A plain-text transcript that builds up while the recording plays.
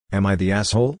Am I the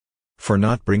asshole? For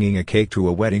not bringing a cake to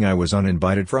a wedding I was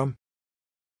uninvited from?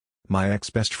 My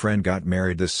ex-best friend got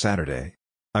married this Saturday.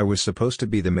 I was supposed to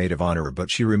be the maid of honor,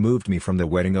 but she removed me from the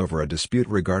wedding over a dispute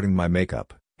regarding my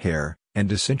makeup, hair, and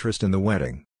disinterest in the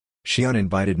wedding. She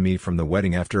uninvited me from the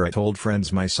wedding after I told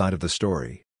friends my side of the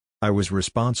story. I was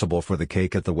responsible for the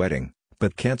cake at the wedding,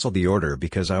 but canceled the order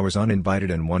because I was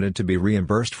uninvited and wanted to be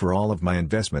reimbursed for all of my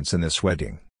investments in this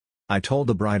wedding. I told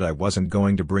the bride I wasn't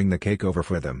going to bring the cake over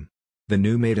for them. The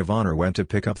new maid of honor went to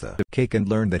pick up the cake and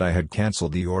learned that I had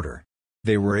canceled the order.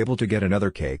 They were able to get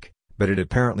another cake, but it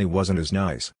apparently wasn't as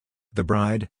nice. The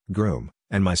bride, groom,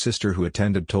 and my sister who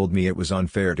attended told me it was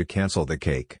unfair to cancel the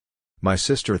cake. My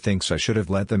sister thinks I should have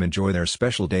let them enjoy their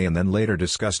special day and then later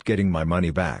discussed getting my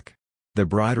money back. The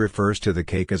bride refers to the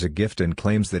cake as a gift and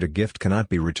claims that a gift cannot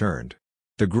be returned.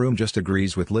 The groom just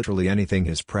agrees with literally anything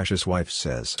his precious wife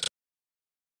says.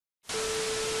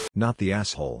 Not the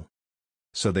asshole.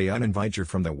 So they uninvite you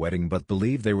from the wedding but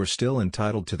believe they were still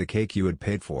entitled to the cake you had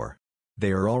paid for.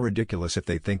 They are all ridiculous if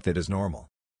they think that is normal.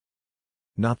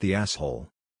 Not the asshole.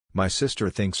 My sister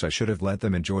thinks I should have let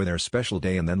them enjoy their special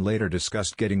day and then later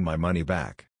discussed getting my money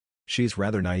back. She's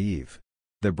rather naive.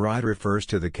 The bride refers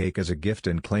to the cake as a gift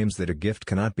and claims that a gift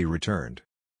cannot be returned.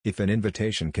 If an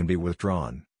invitation can be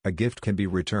withdrawn, a gift can be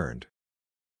returned.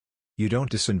 You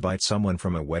don't disinvite someone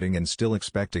from a wedding and still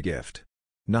expect a gift.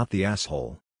 Not the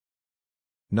asshole.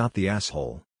 Not the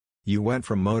asshole. You went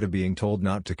from Mo to being told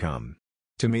not to come.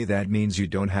 To me that means you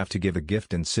don't have to give a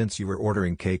gift, and since you were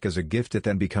ordering cake as a gift it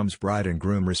then becomes bride and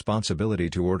groom responsibility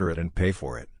to order it and pay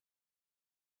for it.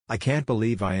 I can't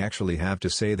believe I actually have to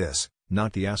say this,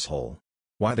 not the asshole.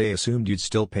 Why they assumed you'd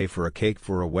still pay for a cake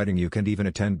for a wedding you can't even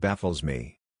attend baffles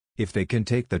me. If they can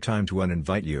take the time to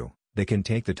uninvite you, they can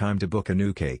take the time to book a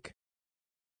new cake.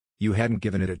 You hadn't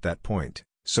given it at that point,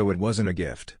 so it wasn't a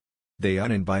gift. They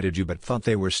uninvited you but thought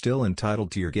they were still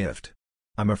entitled to your gift.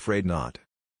 I'm afraid not.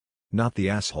 Not the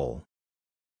asshole.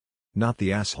 Not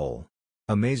the asshole.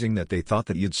 Amazing that they thought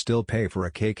that you'd still pay for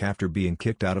a cake after being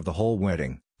kicked out of the whole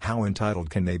wedding. How entitled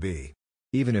can they be?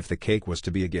 Even if the cake was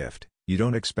to be a gift, you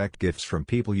don't expect gifts from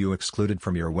people you excluded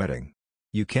from your wedding.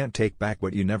 You can't take back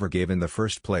what you never gave in the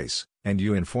first place, and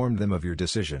you informed them of your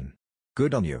decision.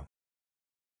 Good on you.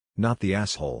 Not the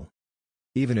asshole.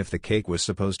 Even if the cake was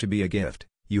supposed to be a gift,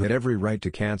 you had every right to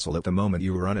cancel it the moment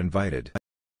you were uninvited.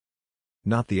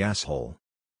 Not the asshole.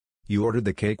 You ordered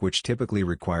the cake, which typically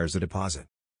requires a deposit.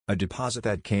 A deposit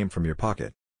that came from your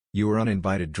pocket. You were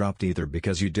uninvited, dropped either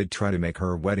because you did try to make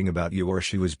her wedding about you or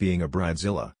she was being a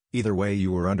bridezilla. Either way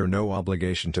you were under no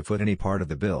obligation to foot any part of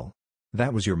the bill.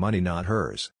 That was your money, not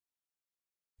hers.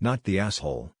 Not the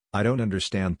asshole. I don't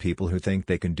understand people who think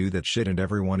they can do that shit and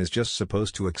everyone is just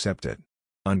supposed to accept it.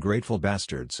 Ungrateful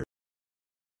bastards.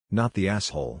 Not the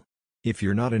asshole. If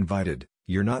you're not invited,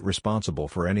 you're not responsible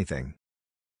for anything.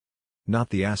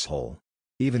 Not the asshole.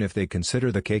 Even if they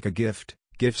consider the cake a gift,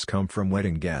 gifts come from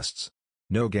wedding guests.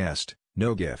 No guest,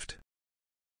 no gift.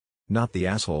 Not the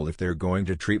asshole. If they're going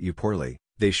to treat you poorly,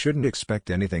 they shouldn't expect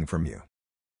anything from you.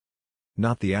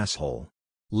 Not the asshole.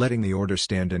 Letting the order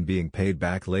stand and being paid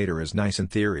back later is nice in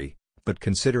theory, but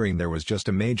considering there was just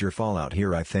a major fallout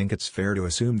here, I think it's fair to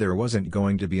assume there wasn't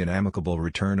going to be an amicable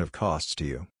return of costs to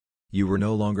you. You were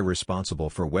no longer responsible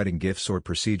for wedding gifts or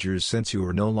procedures since you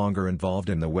were no longer involved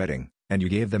in the wedding, and you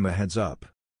gave them a heads up.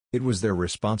 It was their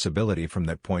responsibility from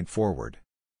that point forward.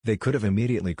 They could have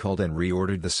immediately called and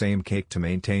reordered the same cake to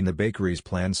maintain the bakery's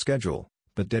planned schedule,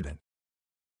 but didn't.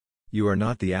 You are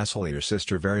not the asshole. Your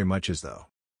sister very much is though.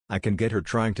 I can get her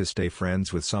trying to stay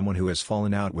friends with someone who has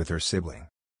fallen out with her sibling.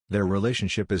 Their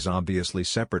relationship is obviously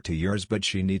separate to yours, but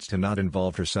she needs to not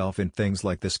involve herself in things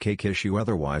like this cake issue,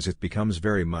 otherwise it becomes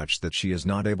very much that she is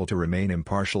not able to remain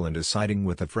impartial in deciding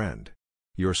with a friend.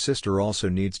 Your sister also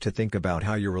needs to think about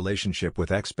how your relationship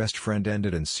with ex-best friend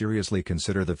ended and seriously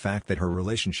consider the fact that her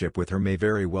relationship with her may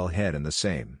very well head in the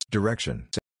same direction.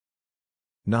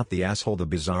 Not the asshole. The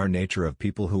bizarre nature of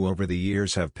people who over the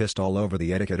years have pissed all over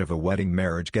the etiquette of a wedding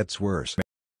marriage gets worse.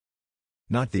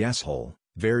 Not the asshole.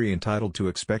 Very entitled to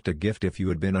expect a gift if you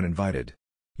had been uninvited.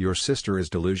 Your sister is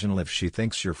delusional if she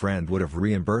thinks your friend would have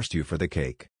reimbursed you for the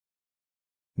cake.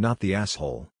 Not the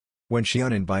asshole. When she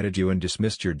uninvited you and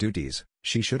dismissed your duties,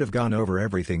 she should have gone over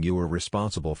everything you were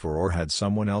responsible for or had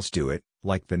someone else do it,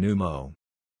 like the new Mo.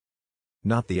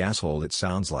 Not the asshole. It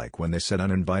sounds like when they said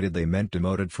uninvited they meant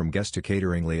demoted from guest to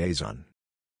catering liaison.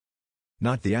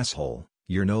 Not the asshole.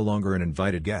 You're no longer an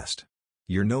invited guest.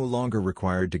 You're no longer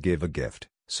required to give a gift,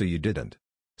 so you didn't.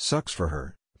 Sucks for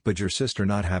her, but your sister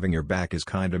not having your back is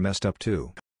kinda messed up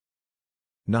too.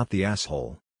 Not the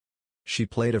asshole. She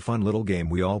played a fun little game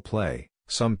we all play.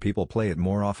 Some people play it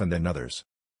more often than others.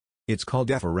 It's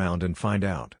called F around and find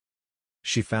out.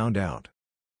 She found out.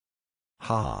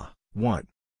 Ha, what?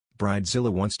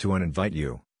 Bridezilla wants to uninvite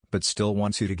you, but still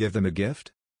wants you to give them a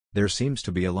gift? There seems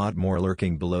to be a lot more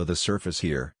lurking below the surface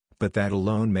here, but that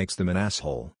alone makes them an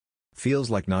asshole. Feels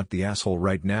like not the asshole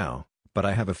right now, but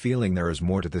I have a feeling there is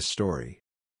more to this story.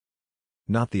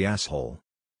 Not the asshole.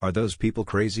 Are those people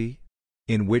crazy?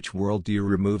 In which world do you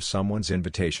remove someone's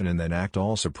invitation and then act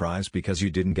all surprised because you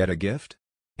didn't get a gift?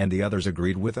 And the others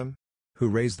agreed with them? Who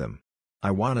raised them?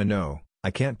 I wanna know. I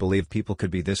can't believe people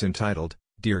could be this entitled,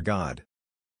 dear God.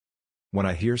 When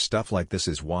I hear stuff like this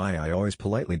is why I always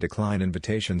politely decline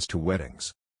invitations to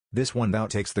weddings. This one now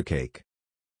takes the cake.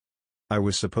 I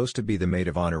was supposed to be the maid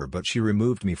of honor, but she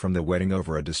removed me from the wedding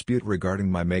over a dispute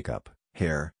regarding my makeup,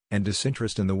 hair, and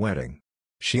disinterest in the wedding.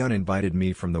 She uninvited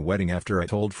me from the wedding after I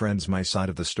told friends my side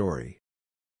of the story.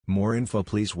 More info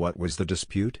please. What was the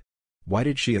dispute? Why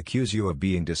did she accuse you of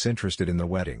being disinterested in the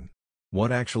wedding?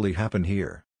 What actually happened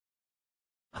here?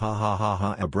 Ha ha ha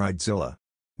ha. A Bridezilla.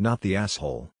 Not the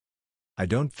asshole. I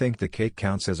don't think the cake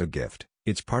counts as a gift.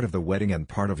 It's part of the wedding and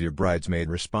part of your bridesmaid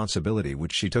responsibility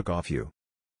which she took off you.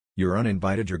 You're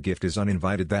uninvited, your gift is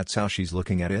uninvited, that's how she's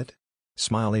looking at it?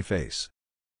 Smiley face.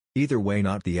 Either way,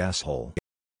 not the asshole.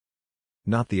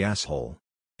 Not the asshole.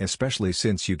 Especially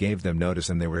since you gave them notice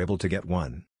and they were able to get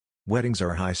one. Weddings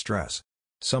are high stress.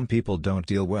 Some people don't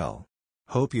deal well.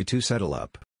 Hope you two settle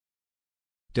up.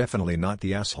 Definitely not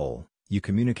the asshole, you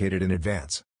communicated in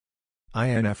advance.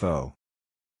 INFO.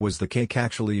 Was the cake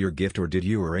actually your gift or did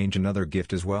you arrange another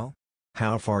gift as well?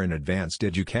 How far in advance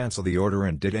did you cancel the order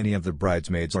and did any of the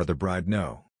bridesmaids or the bride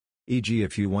know? E.g.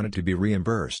 if you wanted to be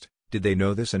reimbursed, did they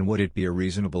know this and would it be a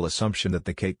reasonable assumption that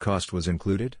the cake cost was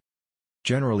included?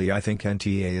 Generally I think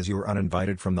NTA is you're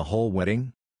uninvited from the whole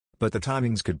wedding? But the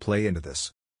timings could play into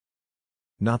this.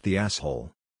 Not the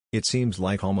asshole. It seems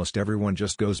like almost everyone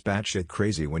just goes batshit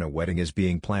crazy when a wedding is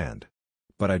being planned.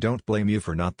 But I don't blame you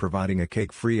for not providing a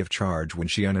cake free of charge when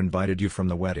she uninvited you from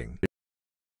the wedding.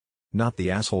 Not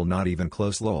the asshole, not even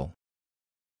close, lol.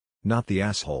 Not the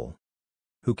asshole.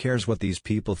 Who cares what these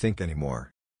people think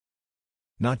anymore?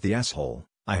 Not the asshole.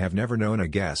 I have never known a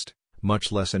guest,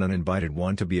 much less an uninvited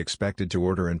one, to be expected to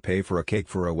order and pay for a cake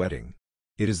for a wedding.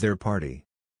 It is their party.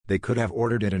 They could have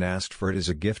ordered it and asked for it as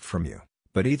a gift from you,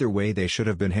 but either way they should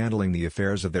have been handling the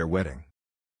affairs of their wedding.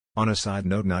 On a side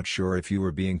note, not sure if you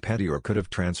were being petty or could have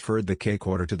transferred the cake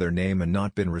order to their name and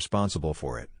not been responsible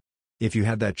for it. If you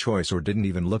had that choice or didn't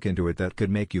even look into it, that could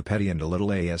make you petty and a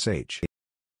little ash.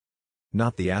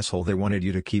 Not the asshole. They wanted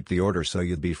you to keep the order so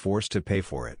you'd be forced to pay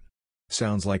for it.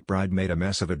 Sounds like bride made a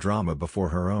mess of a drama before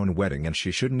her own wedding and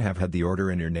she shouldn't have had the order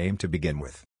in your name to begin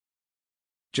with.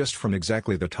 Just from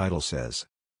exactly the title says.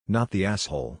 Not the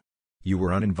asshole. You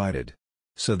were uninvited.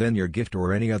 So then your gift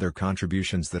or any other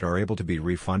contributions that are able to be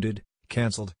refunded,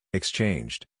 cancelled,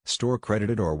 exchanged, store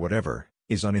credited or whatever,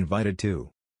 is uninvited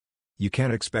too. You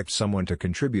can't expect someone to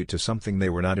contribute to something they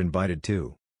were not invited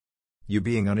to. You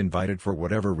being uninvited for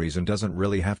whatever reason doesn't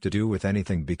really have to do with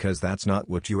anything because that's not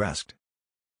what you asked.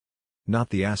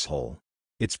 Not the asshole.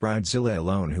 It's Bridezilla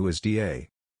alone who is DA.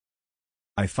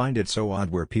 I find it so odd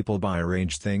where people buy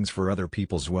arranged things for other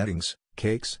people's weddings,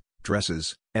 cakes,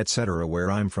 dresses, etc.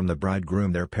 Where I'm from, the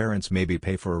bridegroom, their parents maybe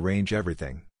pay for arrange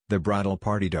everything, the bridal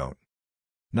party don't.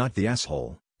 Not the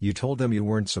asshole. You told them you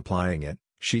weren't supplying it,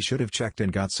 she should have checked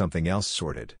and got something else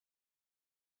sorted.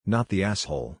 Not the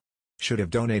asshole. Should have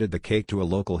donated the cake to a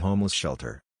local homeless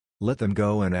shelter. Let them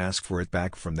go and ask for it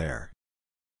back from there.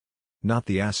 Not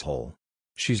the asshole.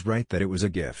 She's right that it was a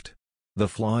gift. The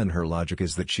flaw in her logic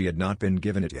is that she had not been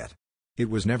given it yet. It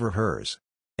was never hers.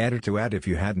 Added to add, if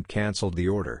you hadn't cancelled the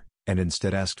order, and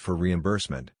instead asked for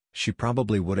reimbursement, she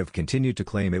probably would have continued to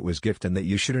claim it was gift and that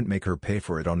you shouldn't make her pay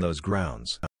for it on those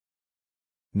grounds.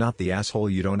 Not the asshole.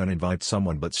 You don't uninvite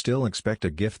someone but still expect a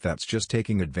gift. That's just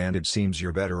taking advantage. Seems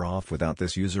you're better off without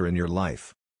this user in your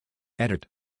life. Edit.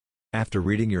 After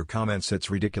reading your comments, it's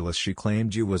ridiculous. She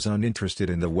claimed you was uninterested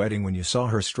in the wedding when you saw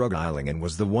her struggling and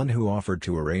was the one who offered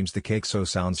to arrange the cake, so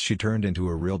sounds she turned into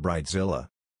a real bridezilla.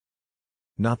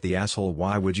 Not the asshole.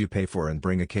 Why would you pay for and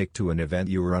bring a cake to an event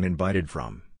you were uninvited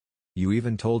from? You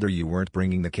even told her you weren't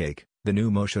bringing the cake. The new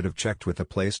Mo should have checked with the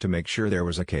place to make sure there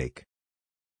was a cake.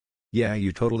 Yeah,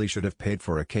 you totally should have paid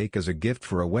for a cake as a gift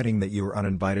for a wedding that you were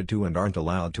uninvited to and aren't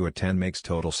allowed to attend. Makes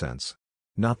total sense.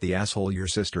 Not the asshole. Your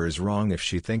sister is wrong if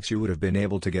she thinks you would have been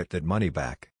able to get that money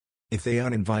back. If they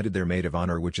uninvited their maid of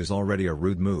honor, which is already a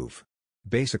rude move,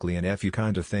 basically an F you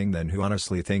kind of thing, then who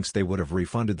honestly thinks they would have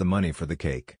refunded the money for the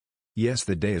cake? Yes,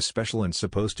 the day is special and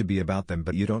supposed to be about them,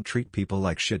 but you don't treat people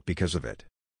like shit because of it.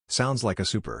 Sounds like a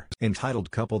super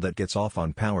entitled couple that gets off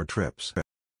on power trips.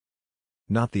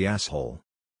 Not the asshole.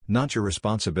 Not your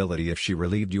responsibility if she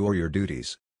relieved you or your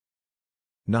duties.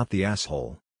 Not the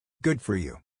asshole. Good for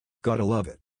you. Gotta love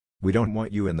it. We don't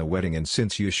want you in the wedding, and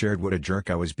since you shared what a jerk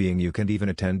I was being, you can't even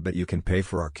attend, but you can pay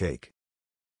for our cake.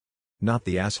 Not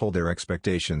the asshole. Their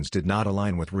expectations did not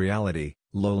align with reality.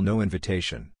 Lol. No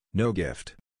invitation, no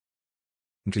gift.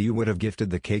 You would have gifted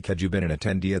the cake had you been an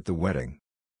attendee at the wedding.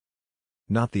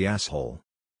 Not the asshole.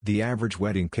 The average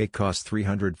wedding cake costs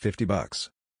 $350.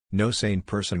 No sane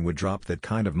person would drop that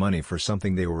kind of money for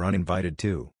something they were uninvited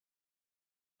to.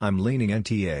 I'm leaning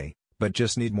NTA, but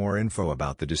just need more info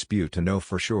about the dispute to know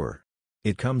for sure.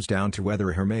 It comes down to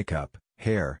whether her makeup,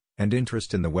 hair, and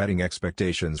interest in the wedding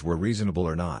expectations were reasonable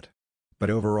or not. But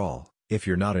overall, if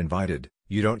you're not invited,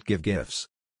 you don't give gifts.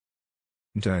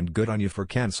 And good on you for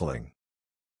canceling.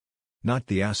 Not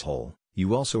the asshole.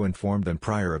 You also informed them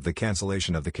prior of the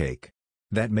cancellation of the cake.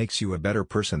 That makes you a better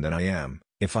person than I am.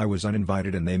 If I was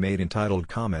uninvited and they made entitled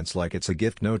comments like it's a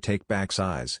gift no take back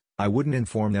size, I wouldn't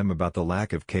inform them about the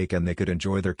lack of cake and they could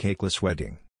enjoy their cakeless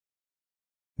wedding.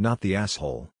 Not the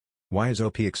asshole. Why is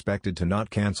OP expected to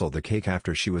not cancel the cake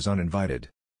after she was uninvited?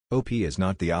 OP is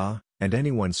not the and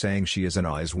anyone saying she is an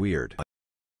is weird.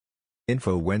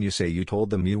 Info. When you say you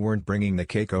told them you weren't bringing the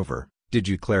cake over, did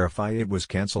you clarify it was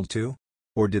cancelled too?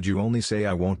 Or did you only say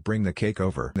I won't bring the cake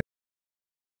over?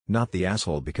 Not the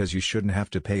asshole, because you shouldn't have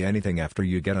to pay anything after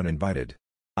you get uninvited.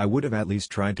 I would have at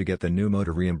least tried to get the pneumo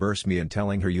to reimburse me and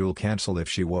telling her you'll cancel if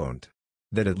she won't.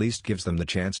 That at least gives them the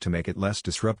chance to make it less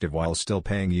disruptive while still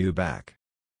paying you back.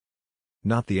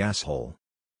 Not the asshole.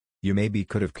 You maybe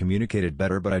could have communicated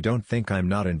better, but I don't think I'm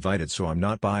not invited, so I'm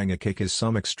not buying a cake is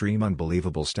some extreme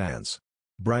unbelievable stance.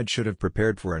 Bride should have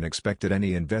prepared for and expected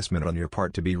any investment on your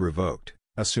part to be revoked,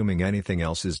 assuming anything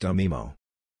else is dumb emo.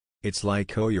 It's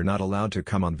like, oh, you're not allowed to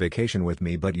come on vacation with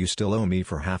me but you still owe me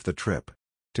for half the trip.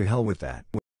 To hell with that.